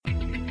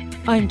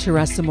I'm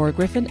Teresa Moore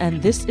Griffin,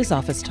 and this is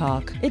Office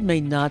Talk. It may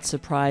not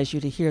surprise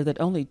you to hear that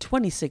only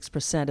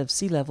 26% of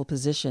C-level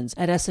positions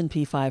at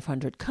S&P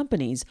 500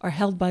 companies are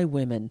held by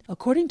women.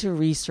 According to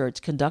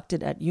research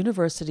conducted at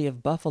University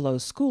of Buffalo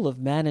School of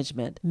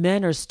Management,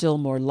 men are still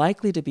more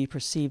likely to be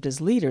perceived as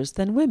leaders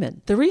than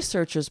women. The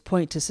researchers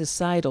point to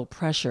societal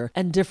pressure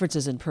and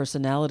differences in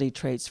personality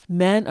traits.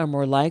 Men are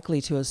more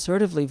likely to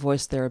assertively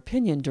voice their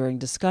opinion during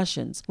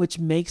discussions, which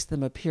makes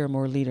them appear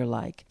more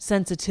leader-like.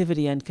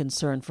 Sensitivity and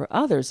concern for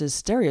others is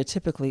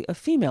stereotypically a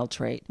female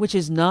trait, which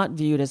is not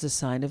viewed as a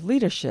sign of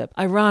leadership.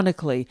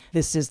 Ironically,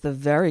 this is the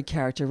very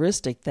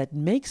characteristic that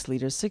makes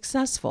leaders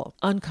successful.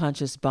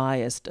 Unconscious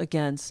bias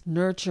against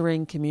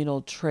nurturing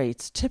communal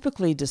traits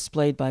typically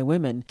displayed by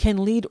women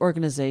can lead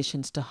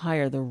organizations to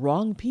hire the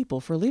wrong people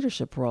for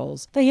leadership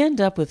roles. They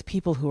end up with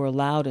people who are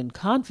loud and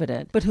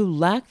confident, but who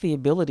lack the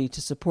ability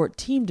to support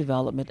team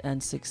development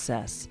and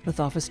success. With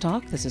Office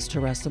Talk, this is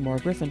Teresa Moore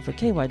Griffin for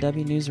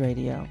KYW News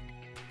Radio.